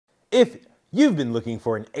If you've been looking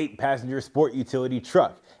for an 8-passenger sport utility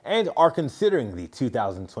truck and are considering the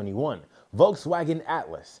 2021 Volkswagen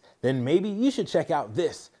Atlas, then maybe you should check out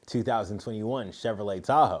this 2021 Chevrolet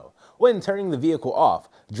Tahoe. When turning the vehicle off,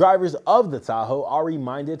 drivers of the Tahoe are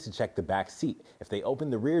reminded to check the back seat if they open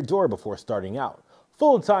the rear door before starting out.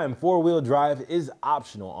 Full-time four-wheel drive is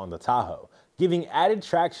optional on the Tahoe, giving added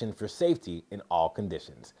traction for safety in all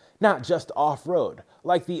conditions, not just off-road.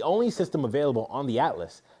 Like the only system available on the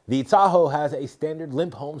Atlas, the Tahoe has a standard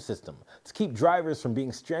limp home system to keep drivers from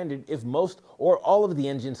being stranded if most or all of the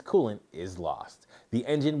engine's coolant is lost. The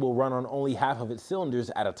engine will run on only half of its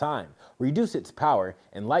cylinders at a time, reduce its power,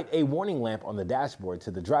 and light a warning lamp on the dashboard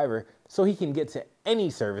to the driver so he can get to any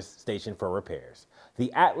service station for repairs.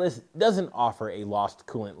 The Atlas doesn't offer a lost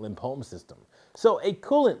coolant limp home system, so a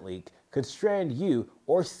coolant leak could strand you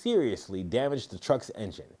or seriously damage the truck's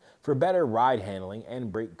engine. For better ride handling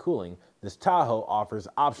and brake cooling, this Tahoe offers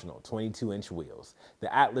optional 22-inch wheels.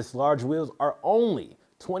 The Atlas large wheels are only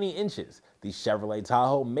 20 inches. The Chevrolet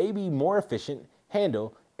Tahoe may be more efficient,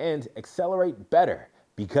 handle, and accelerate better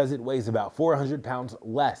because it weighs about 400 pounds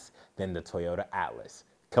less than the Toyota Atlas.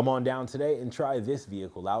 Come on down today and try this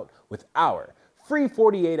vehicle out with our free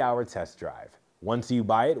 48-hour test drive. Once you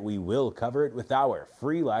buy it, we will cover it with our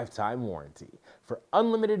free lifetime warranty for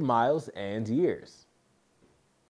unlimited miles and years.